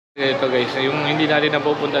Ito guys, yung hindi natin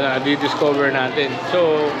napupunta na, di-discover natin.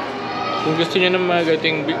 So, kung gusto niyo ng mga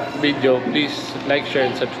gating video, please like, share,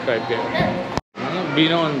 and subscribe kayo.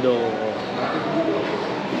 Binondo.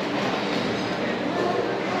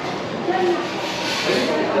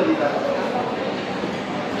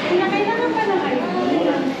 Kailangan pa na kayo?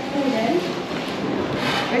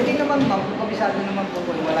 Pwede naman ma'am, kabisado naman po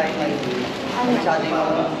kung wala yung ID. Kabisado yung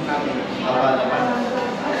mga namin.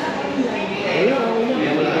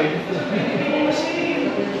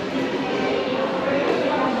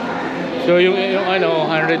 So yung ano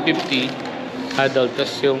 150 adult,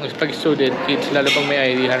 tas yung pag student kids lalo pang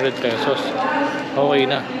may ID 100 pesos. Okay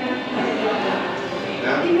na.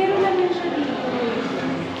 Meron lang yan siya dito.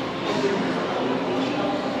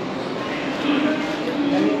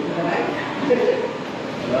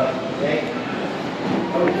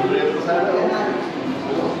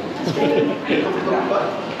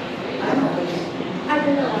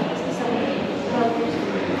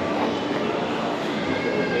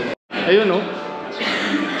 Ayun no.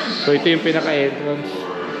 So ito yung pinaka-entrance.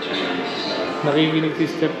 Nakikinig si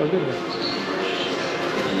Step agad eh.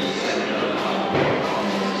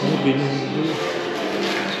 Ano Binondo?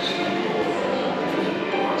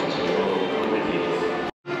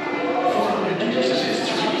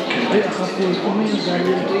 Ay, Acapulco mo yung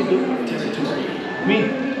Guardian Trade. Me?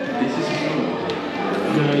 This is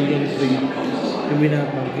Guardian Trade. Yung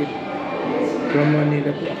binabanggit. From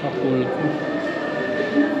Manila to Acapulco.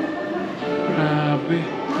 Grabe.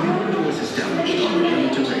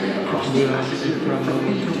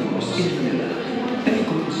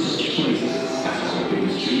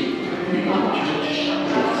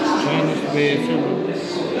 Chinese vessel.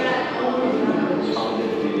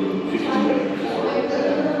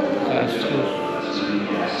 Castles.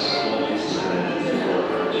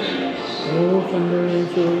 Oh, Pandora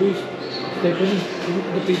service. Stephanie, look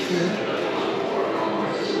at the picture.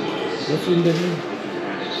 What's in the name?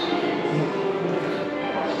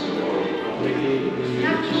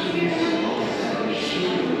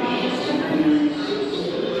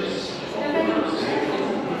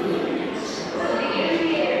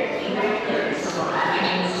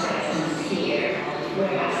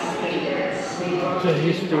 Sa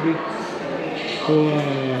history so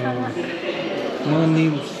mga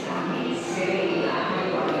names.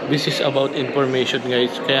 This is about information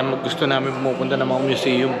guys, kaya gusto namin pumupunta ng mga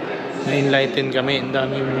museum na enlighten kami, ang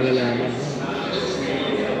dami yung malalaman.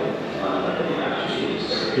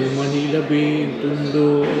 Yung Manila Bay, yung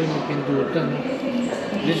Tondo, ay mapindutan.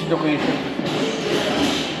 This location.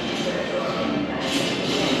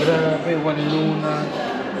 Grabe, Juan Luna,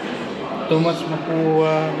 Tomas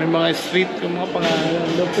Mapua, may mga street, yung mga pangalan,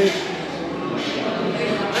 lupit.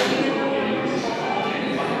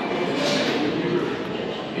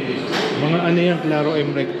 Mga ano yan, Claro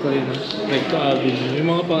M. Recto yun, Recto Avenue. Yung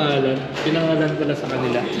mga pangalan, pinangalan ko na sa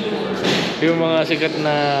kanila. Yung mga sikat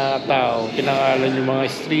na tao, pinangalan yung mga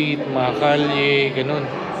street, mga kalye, ganun.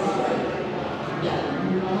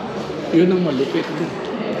 Yun ang malupit din.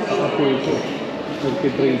 Acapulco,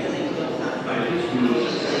 nagtitrade.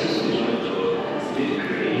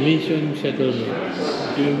 Mission settlement.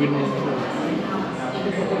 Yung Binondo.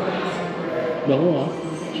 Bako ah.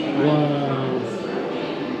 Wow.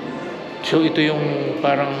 So ito yung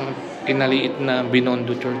parang kinaliit na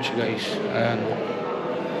Binondo Church guys. Ano,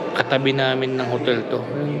 katabi namin ng hotel to.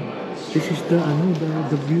 This is the ano,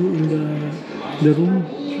 the view in the room.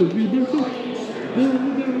 The view there.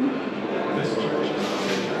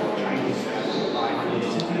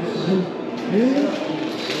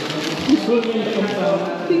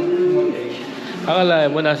 Akala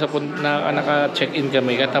mo naka-check-in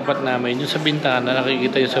kami, katapat namin yung sa bintana,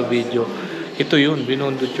 nakikita yung sa video. Ito yun,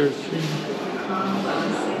 Binondo Church.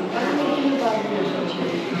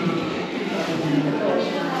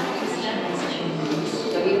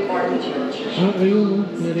 Ayun,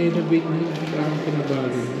 na-renovate na yun. Parang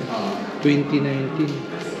pinabago yun. 2019.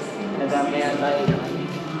 Nadami yan tayo.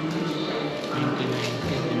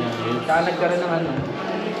 2019. Saka nagkaroon ng ano?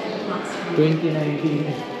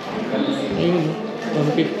 2019. Ayun, from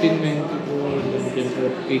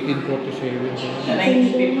 1594, 1847. Sa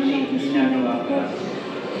 1950, ginagawa ko.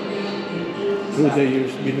 Through the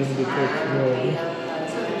years, Binondo Church mo.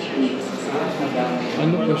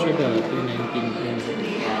 Ano pa siya dati?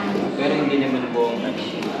 1910. Pero hindi naman po ang ano.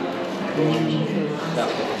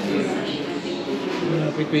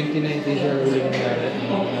 Malapit 2019 siya uling nangyari.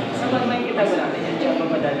 Sa pag may kita ba natin yan? Siya pa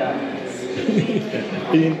madala.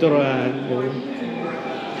 Pininturahan ko rin.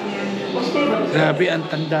 Grabe, ang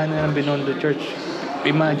tanda na ng Binondo Church.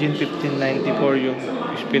 Imagine 1594 yung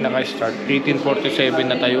pinaka-start. 1847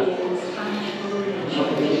 na tayo.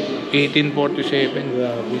 1847,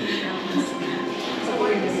 grabe.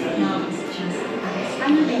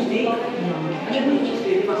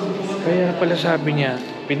 Kaya pala sabi niya,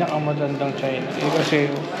 pinakamatandang China. Kasi,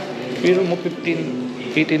 pero mo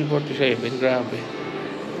 1847, grabe.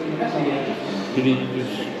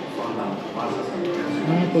 Religious.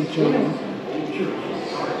 Pag-China.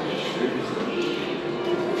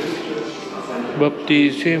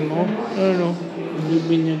 Baptism, oh. Ano?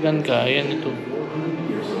 Bibinyagan ka. Ayan ito.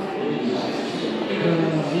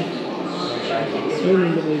 Ano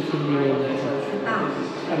ba kayo sabihin?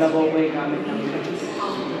 Ano po ba yung gamit ng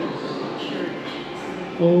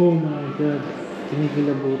Oh my God.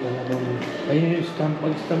 Kinikilabutan ako mo. Ayan yung stamp.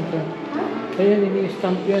 Pag-stamp ka. Ayan,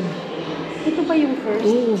 ini-stamp yan. Ito ba yung first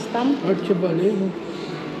Oo. stamp? Archibald, ayun.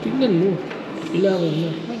 Tingnan mo. Kailangan mo.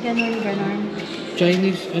 May ganon.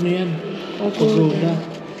 Chinese, ano yan? Pagoda.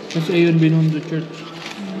 Kasi ayun, Binondo Church.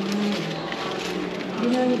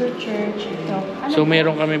 Binondo Church. Ito. So,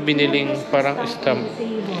 meron kami biniling parang stamp.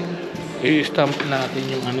 Table. I-stamp natin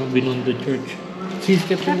yung ano, Binondo Church. Si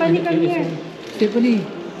Stephanie, come here. Stephanie,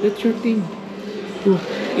 that's your thing. Oh,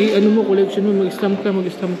 ano mo, collection mo, mag-stamp ka.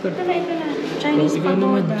 Ito na. Chinese Ikaw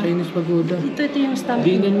naman, pagoda. Chinese pagoda. Ito yung stamp.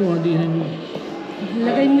 Diinan mo.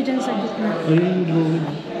 Lagay mo dyan sa gitna. Ayun, Lord.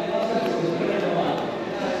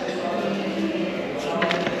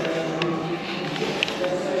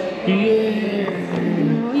 Yeah!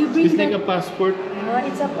 You bring It's like that. a passport.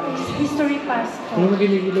 It's a history passport. Ano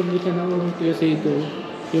ginigilabutan ako kasi ito,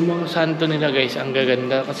 yung mga santo nila guys, ang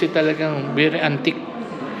gaganda. Kasi talagang very antique.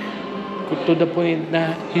 To the point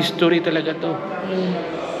na history talaga to.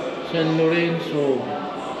 San Lorenzo,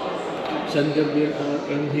 San Gabriel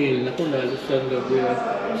Arcangel, naku lalo San Gabriel,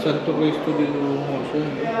 Santo Cristo de Roma,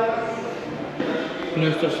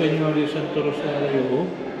 Nuestra Señora de Santo Rosario,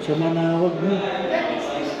 sa Manawag mo.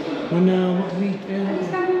 Ayan.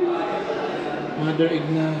 Mother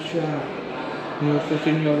Ignacia, Nuestra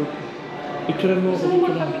Señora. Picturean mo ako,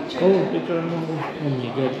 picturean mo ako. Oh my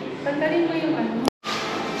God. Tanggalin mo yung ano.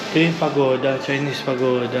 Ito yung pagoda, Chinese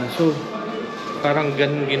pagoda. So, parang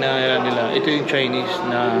ganun ginaya nila. Ito yung Chinese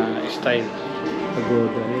na style.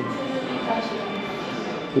 Pagoda rin.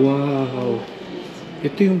 Wow!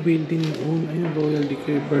 Ito yung building noon. Ayun, Royal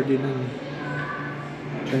Decree Ferdinand.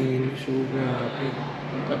 Chinese. So, grabe.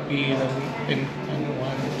 Pyramid. Ano.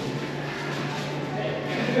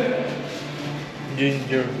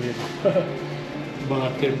 Gingerbread.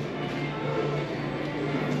 Butter.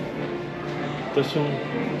 Tapos yung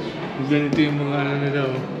ganito yung mga ano nila,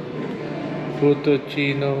 oh.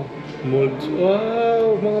 Fettuccine molds.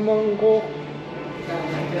 Wow! Mga mangkok.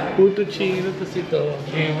 Fettuccine. Tapos ito,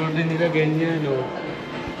 jewelry nila ganyan, oh.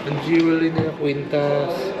 Ang jewelry nila,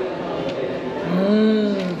 kwintas.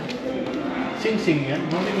 Sing-sing yan.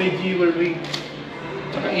 May jewelry.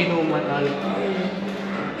 Tsaka inuman alcohol.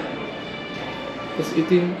 Tapos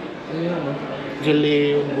ito yung, ayan, oh.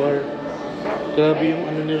 Galeon bar. Grabe yung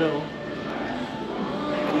ano nila, oh.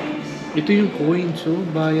 Ito yung coins, oh.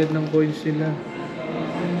 Bayad ng coins nila.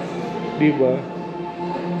 Diba?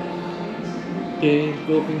 Okay,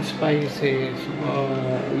 cooking spices.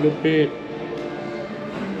 Lupit.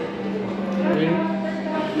 Okay.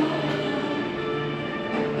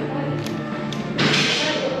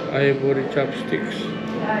 Ivory chopsticks.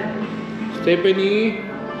 Stephanie.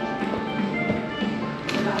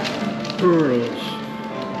 Pearls.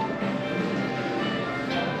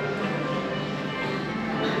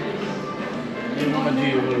 Yung mga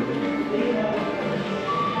jewelry.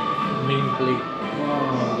 Main plate.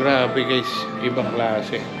 Wow, grabe guys. Ibang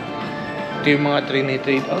klase. Ito yung mga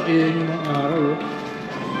Trinity. Oh, yan yung mga araw. Oh.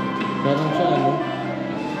 Parang sa ano?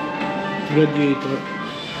 Gladiator.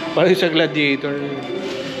 Parang sa gladiator.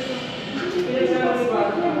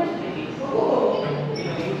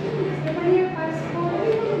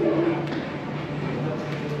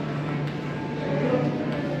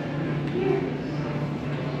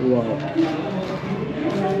 Wow.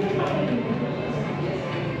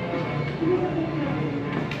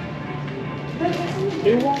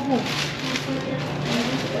 Ewan ko.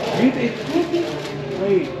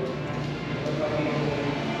 Wait.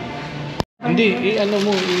 Hindi, ano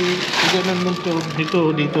mo, i-ganan mo to.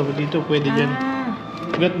 Dito, pwede dyan.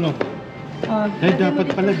 Gat no. Ay,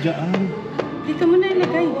 dapat pala dyan. Dito mo na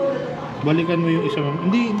ilagay. Balikan mo yung isa mo.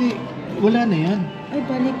 Hindi. Wala na yan. Ay,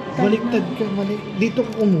 baliktad. Baliktad ka, dito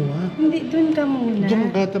ka kumuha. Hindi, dun ka muna. Diyan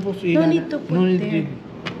ka tapos No need to put there.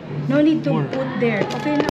 No need to put there.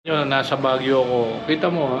 Okay na. Yun, nasa Baguio ako. Kita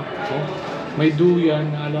mo ha? Oh, may duyan,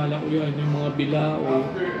 naalala ko yan, yung mga bilao.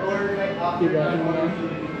 Diba? Yung mga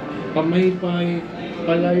pamaypay,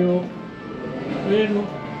 palayo. Ayun o.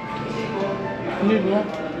 Diba?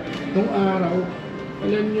 Nung araw,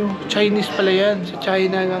 alam nyo, Chinese pala yan. Sa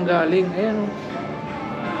China nang galing. Ayan o.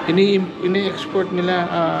 Ini-export nila,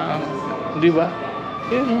 di ba?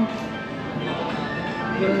 Ayan o.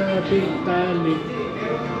 Grabe, tali.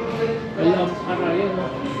 Alam, ayan o.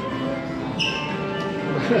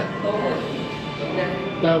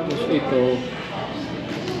 Tapos ito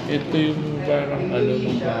yung parang ano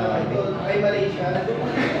ng bahay.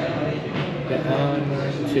 Daanan,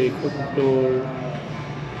 second floor.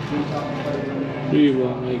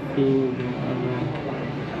 Diba, may cube, ano.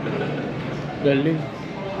 Galing.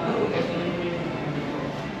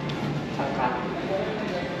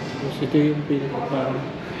 Tapos ito yung parang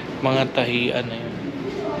mga tahian na yun.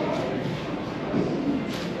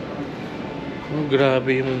 Oh,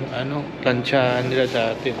 grabe yung ano, tansyahan nila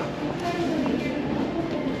dati.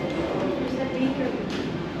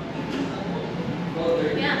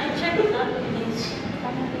 Yeah, I checked it out with this.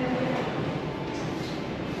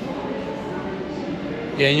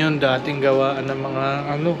 Yan yung dating gawaan ng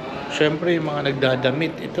mga ano, syempre yung mga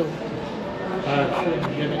nagdadamit ito.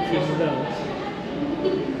 Yan ang simula.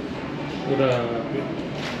 Grabe.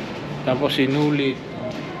 Tapos sinulit.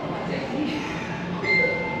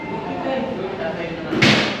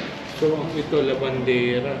 So, ang ito,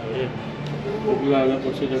 labandera. Ayan.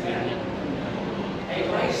 Maglalapot sila ganyan.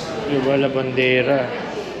 Diba, labandera.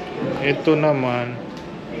 Ito naman,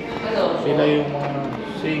 sila yung mga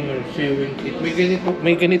singer, sewing kit.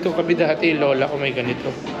 May ganito kami dati, lola ko may ganito.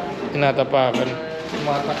 Tinatapakan.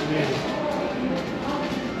 Tumatakbo yun.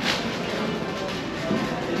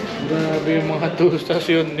 Grabe yung mga tools. Tapos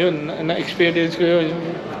yun, na-experience ko yun.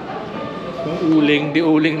 Yung uling, di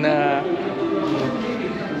uling na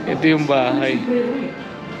ito yung bahay.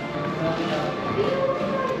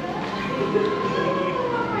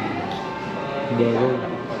 Bago.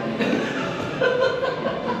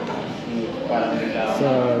 Sa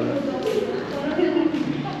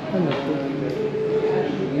ano to?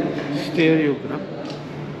 Stereograph.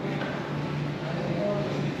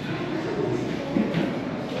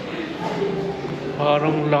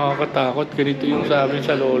 Parang nakakatakot. Ganito yung sabi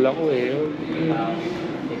sa lola ko eh.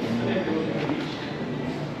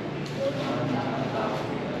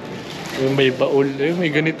 Yung may baul eh. May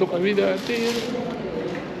ganito kami dati.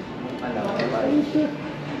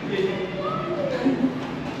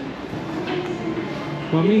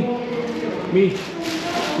 Mami,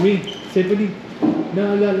 Stephanie,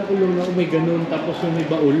 naalala ko lang ako may ganun tapos yung may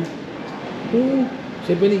baul. Oo,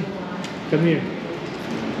 Stephanie, come here.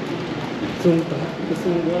 Sungka,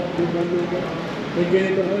 luga. May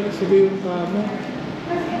ganito ako, sabi yung kama.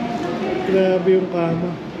 Grabe yung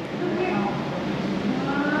kama.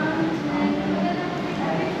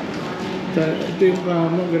 Ito yung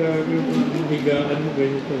kama, grabe yung higaan mo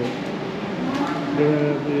ganito.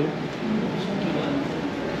 Grabe.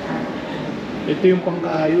 Ito yung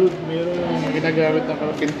pangkayod. Meron yung ginagamit ng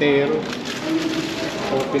karpintero.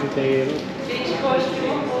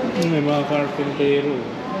 May mga karpintero.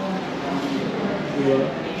 Diba?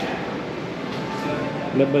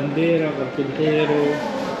 Labandera, karpintero.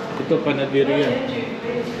 Ito panaderia.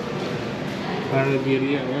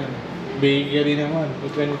 Panaderia, yan. Bakery naman.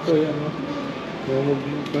 Pag ganito yan, no?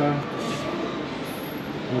 Bumugin ka.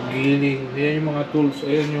 Magiling. Yan yung mga tools.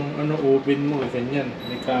 Ayan yung ano, oven mo. Ganyan.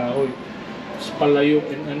 May kahoy. Tapos palayok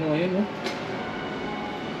and ano, ayan o.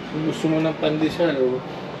 Kung gusto mo ng pandesal o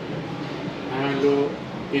halo,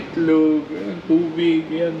 itlog, tubig,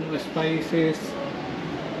 yan, spices.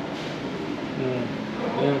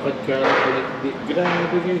 Ayan, katkara,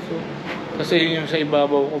 grabe guys o. Kasi yun yung sa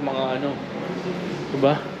ibabaw ko mga ano.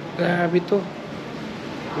 Diba? Grabe to.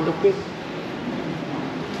 Lupit.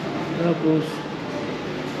 Tapos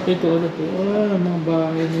ito, ano to? Mga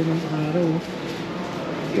bahay nilang araw o.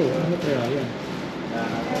 Ito, ano kaya yan?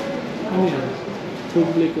 Ano yan?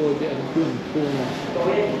 Publiko de Antun. Puno.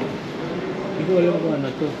 Hindi ko alam kung ano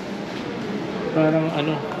to. Parang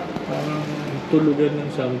ano, parang tulugan ng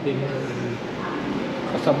something.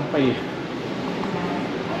 Kasampay.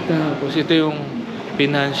 Tapos ito yung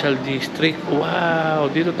financial district. Wow!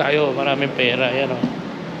 Dito tayo. Maraming pera. Yan o.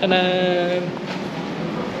 Tanan!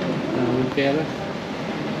 Maraming pera.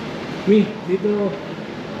 Dito.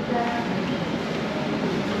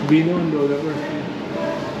 Binondo,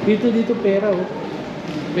 dito pera oh.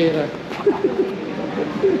 Pera.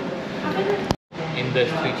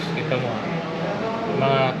 Industries, kita mo.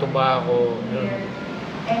 Mga tobacco,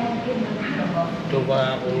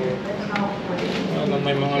 tobacco. Ano,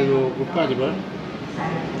 may mga logo pa, di ba?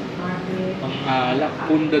 Ang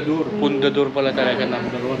alak, Pundador pala talaga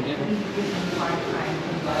number 1 yan.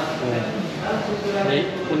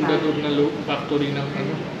 May Pundador na factory ng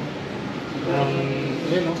ano.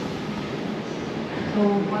 Yan o.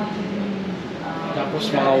 Tapos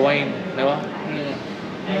mga wine, di ba?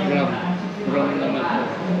 Rum. Rum naman po.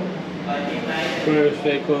 First,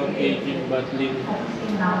 second, aging, bustling.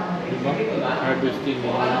 Di ba? Harvesting.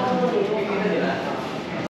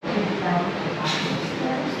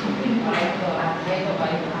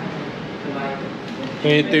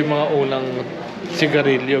 Ito yung mga unang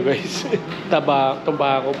sigarilyo, guys. Tobacco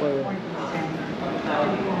pa yun.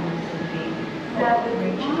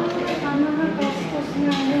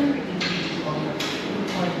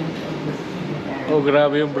 Oh,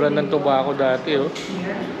 grabe yung brand ng tobacco dati, oh.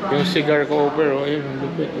 Yung cigar cover, oh. Ayun, ang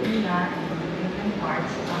lupit, oh.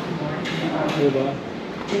 Diba?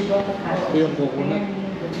 Yung coconut.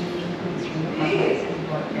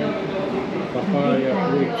 Papaya,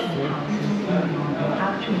 fruits, eh.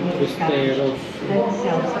 Esteros.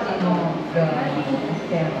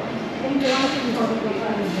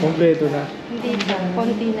 Kompleto na. Hindi pa,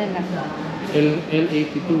 konti na lang.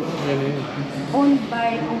 L82, yan yun. Owned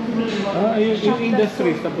by only. Yung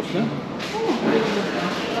industry, tapos na?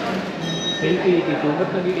 L82,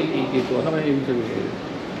 ba't naging L82? Ano kaya ibig sabihin?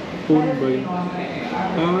 Owned by.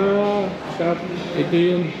 Shop. Ito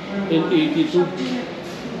yung L82.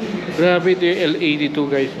 Grabe, ito yung L82,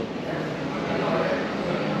 guys.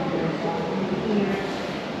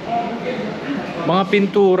 Mga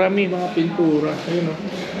pintura, mga pintura. Ayun, oh.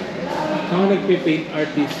 Mga nagpe-paint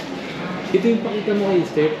artist. Ito yung pakita mo kay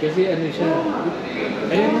Steph kasi ano siya.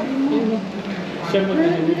 Ayun, ayun. Siya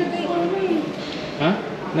mag-ano. Ha?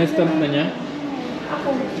 Na-stamp na niya?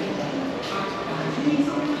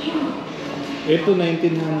 Ito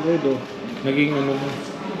 1900, oh. Naging ano mo.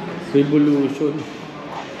 Revolution.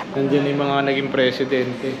 Nandiyan yung mga naging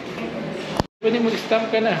presidente. Pwede mo stamp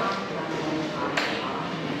ka na.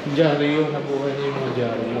 Dyaryo, nabuhay niya yung mga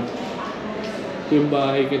dyaryo. Ito yung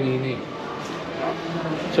bahay kanina, eh.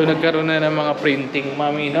 So nagkaroon na ng mga printing,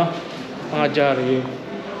 mami, no? Mga dyaryo.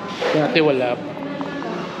 Dati wala pa.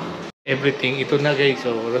 Everything. Ito na, guys,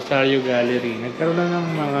 oh. Rosario Gallery. Nagkaroon na ng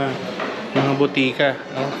mga butika,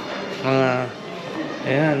 no? Mga,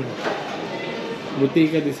 ayan.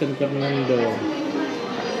 Butika de San Fernando.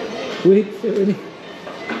 Wait,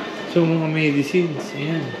 so mga medicines,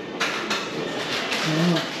 ayan.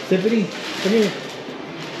 Stephanie, come here.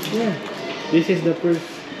 Yeah. This is the first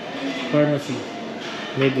pharmacy.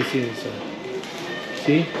 Medicine. So.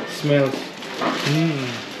 See? Smells.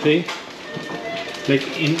 See? Like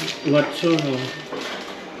in Watson.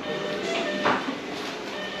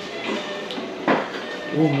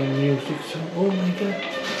 Oh, my music song. Oh my God.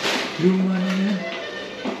 Luma na yan.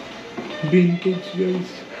 Vintage,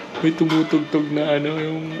 guys. May tumutugtog na ano,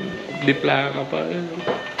 yung diplaka pa.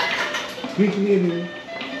 Wait, ano?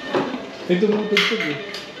 May tumutugtog, eh.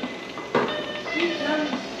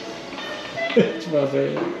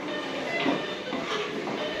 Sabay.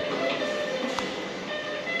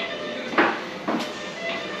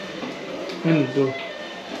 Ano to?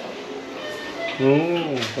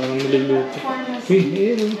 Oo, parang naluluto. Wait,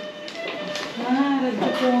 ayun. Radyo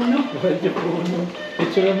Puno. Radyo Puno.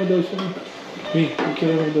 Picture mo daw siya. Wait,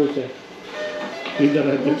 picture mo daw siya. With the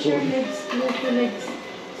Radyo What's your Puno. legs? Look your legs.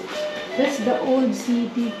 That's the old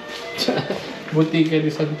city. Butika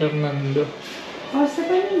de San Fernando. Oh, sa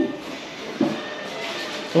panin.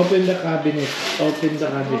 Open the cabinet. Open the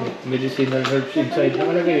cabinet. Medicinal herbs inside.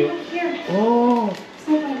 Nakalagay, oh. Oh,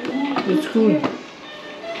 that's cool.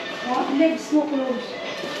 Legs mo close.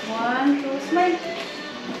 1, 2, smile.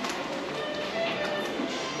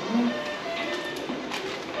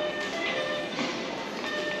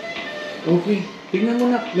 Okay. Tingnan mo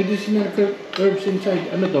na. Medicinal herbs inside.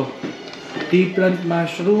 Ano to? Tea plant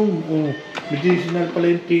mushroom. Oh. Medicinal pala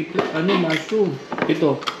yung tea plant. Ano? Mushroom.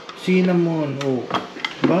 Ito. Cinnamon. Oh.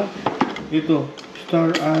 Diba? Ito.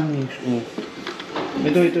 Star anise. Oh.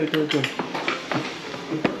 Ito.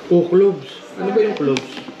 Oh, cloves. Ano ba yung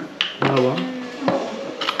cloves? Bawang?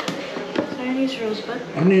 Chinese rosebud.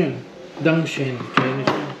 Ano yan? Dangshen. Chinese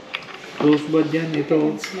yan. Rosebud yan.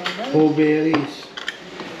 Ito. Berries.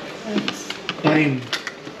 Thyme.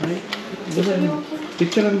 Ay, basta ano?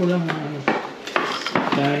 Picturean mo lang.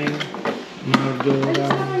 Thyme.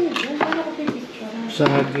 Marjoram.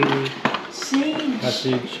 Sagi.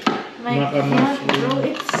 Passage. Makamas. Bro,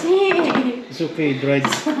 it's safe. It's okay. Dried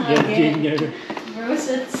ginger.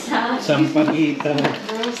 Roasted sage. Sampagita.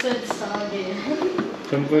 Roasted sage.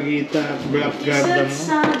 Sampagita. Black gardam.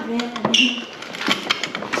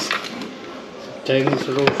 Chinese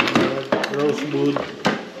rosewood.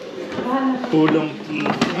 Oolong tea.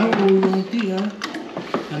 Oolong tea, ha?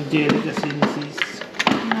 Angelica sinensis.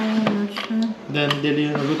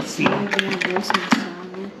 Dandelion root seed.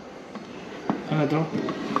 Ano to?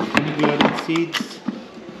 Pomegranate seeds.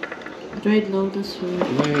 Dried lotus root.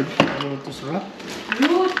 Red lotus rock.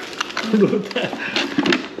 Root!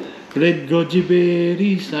 Red goji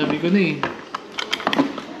berry, sabi ko na eh.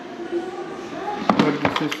 What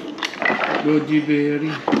is this? Goji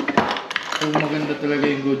berry. Oh, maganda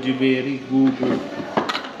talaga yung goji berry. Google.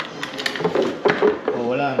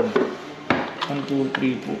 Oh, wala na. 1, 2,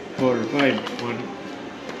 3, 4, 5.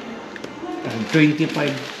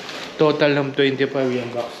 25. Total ng 25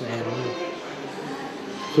 yung box na yan.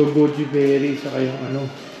 So, goji berry, saka yung ano,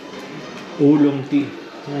 oolong tea.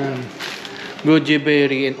 Yan. Goji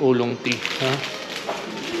berry and oolong tea. Ha?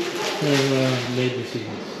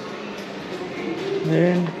 Medicines.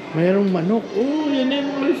 Then, mayroong manok. Oh, yan yung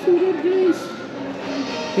mga restaurant, guys.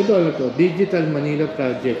 Ito, ano to? Digital Manila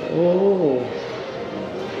Project. Oh.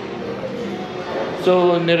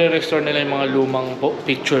 So, nire-restore nila yung mga lumang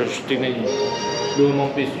pictures. Tingnan nyo.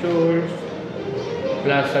 Lumang pictures.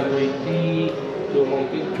 Plaza Tea. Lumang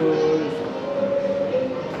pictures.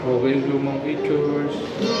 Okay, yung lumang pictures.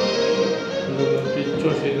 Lumang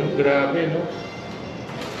pictures. Yun, grabe, no?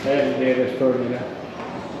 Ayan, nire-restore nila.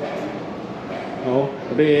 Oh,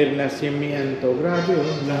 rare na simiento. Grabe,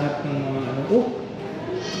 oh. Lahat ng mga ano. Oh,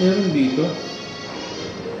 meron dito.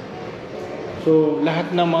 So,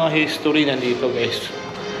 lahat ng mga history nandito, guys.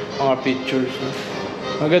 Mga pictures. No?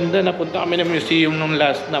 Maganda. Napunta kami ng museum nung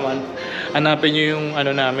last naman. Hanapin nyo yung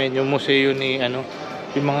ano namin, yung museo ni ano,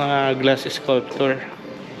 yung mga glass sculptor.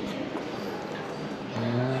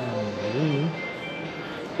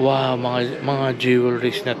 Wow, mga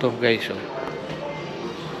jewelries na to, guys. Oh.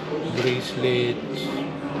 Bracelets.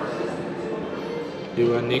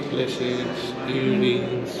 Diba, necklaces,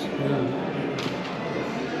 earrings.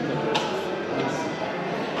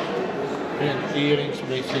 Ayan, earrings,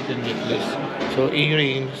 bracelet, and necklace. So,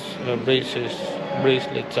 earrings,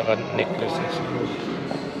 bracelets, saka necklaces.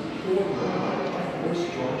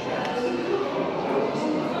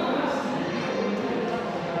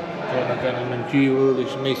 So, nagkaroon ng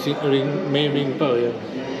jewelries. May ring pa. Yan.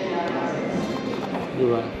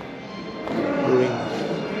 Diba? Ring.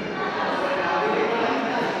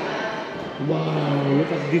 Wow, look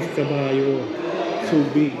at this kabayo. So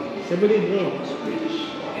big. Sabali, bro.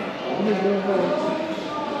 Draw ka.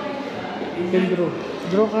 Can draw.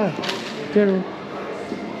 Draw ka. Pero,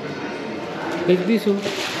 like this, oh.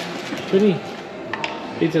 Sorry.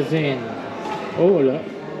 It's a Zen. Oh, wala.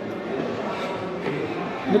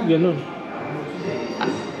 Ba't ganun?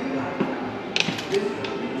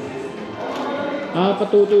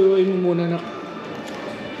 Patutuyuin mo muna na.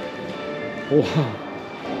 Wow.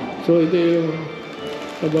 So, ito yung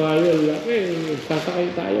kabayo. Laki.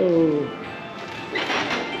 Sasakay tayo.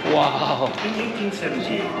 Wow! In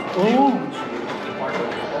 1878, Oh!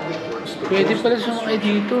 Pwede pala sumakay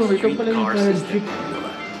dito. Ito pala yung car jeep.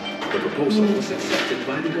 The proposal was accepted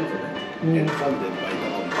by the government and funded by the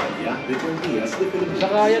Compañía de Tranvías de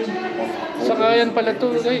Filipinas. Sakayan pala to,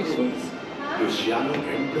 guys. Luciano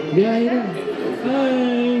M. Biyahe na.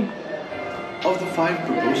 Hi! Of the 5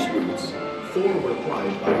 proposed routes, 4 were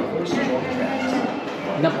applied by horse-drawn tracks.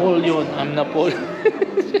 Napoleon. I'm Napoleon.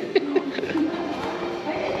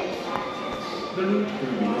 The route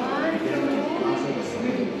began at Plaza de San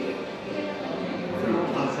Miguel, through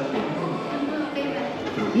Plaza de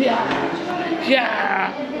Yeah! Yeah!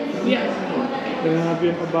 Yeah! Grabe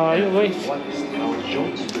yung kabayo, guys. what is now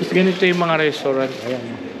Jones Tapos ganito yung mga restaurant. Ayan.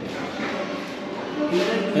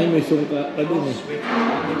 Ay, may sungka ka dun eh. with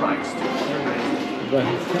the rights to other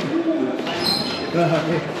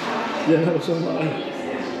Grabe. Diyan ako sumakay.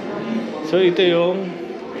 So ito yung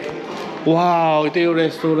wow, ito yung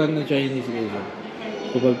restaurant ng Chinese, guys.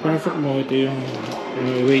 So pagpasok mo, ito yung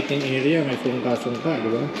waiting area. May sungka-sungka, di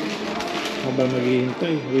ba? Habang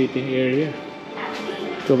maghihintay, waiting area.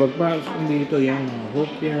 So pagpasok dito, yung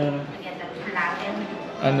hopya.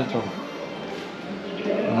 Ano to?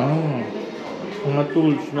 Mga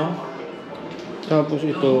tools, no? Tapos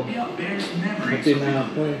ito,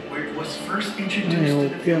 tinapay. Ay,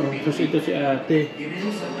 hopya. Tapos ito si ate.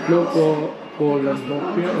 Loko, Poland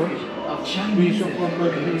hopya, oh. Piso ko ba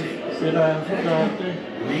piraso dati.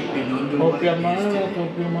 Hopya malat,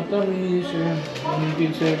 hopya matamis.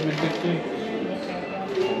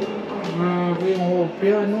 1973. Grabe yung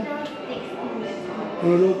hopya, no?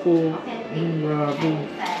 Loko, grabe.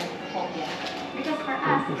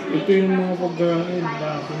 Ito yung mga pagkain.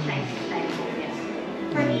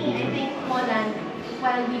 Poland,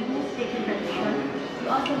 while we do stick to tradition,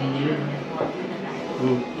 we also make sure that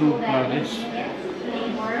Paris.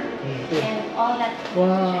 flavor and all that.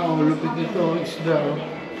 Wow, lupit nito. Isda, oh.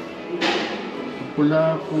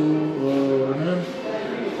 Pula po, ano?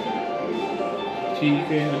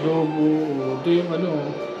 Chicken, adobo. Ito yung ano,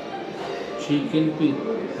 Chicken feet.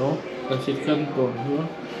 Oh, pancit canton. Di ba?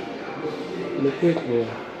 Lupit mo.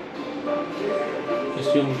 Tapos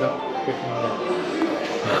yung duck feet mo.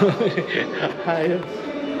 Hayop.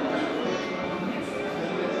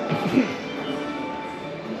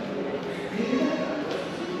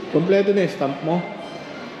 Kompleto na yung stamp mo?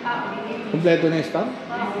 Kompleto na yung stamp?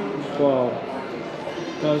 Wow.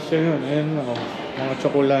 Tapos yun, ayun na. Mga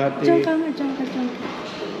tsokolate. Diyan ka nga, diyan ka, diyan ka.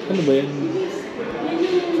 Ano ba yan?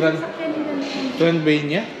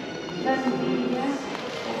 Tranbania? Tranvia.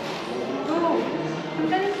 Oh, ang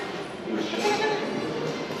galing.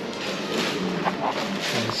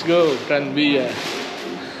 Let's go, Tranvia.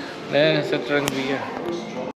 Ayan, sa Tranvia.